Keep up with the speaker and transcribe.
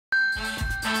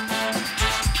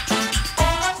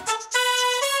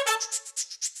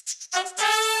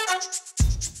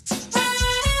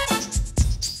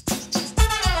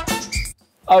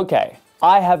Okay,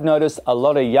 I have noticed a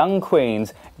lot of young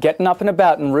queens getting up and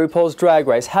about in RuPaul's Drag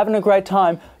Race, having a great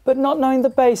time, but not knowing the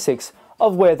basics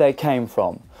of where they came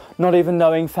from. Not even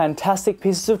knowing fantastic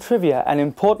pieces of trivia and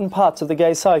important parts of the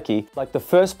gay psyche, like the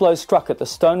first blow struck at the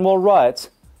Stonewall riots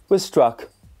was struck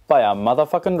by a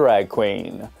motherfucking drag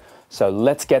queen. So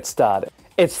let's get started.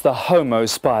 It's the Homo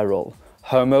Spiral.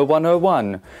 Homo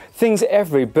 101. Things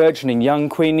every burgeoning young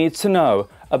queen needs to know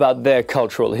about their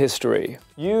cultural history.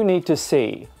 You need to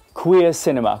see queer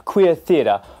cinema, queer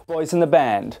theatre, Boys in the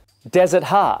Band, Desert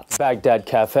Hearts, Baghdad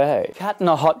Cafe, Cat in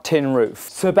a Hot Tin Roof,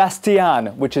 Sebastian,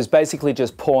 which is basically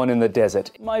just porn in the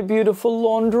desert, My Beautiful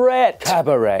Laundrette,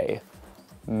 Cabaret,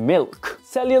 Milk,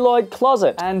 Celluloid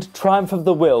Closet, and Triumph of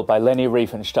the Will by Leni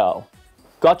Riefenstahl.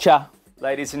 Gotcha!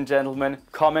 Ladies and gentlemen,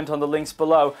 comment on the links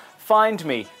below. Find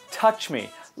me, touch me,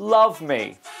 love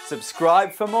me,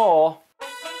 subscribe for more.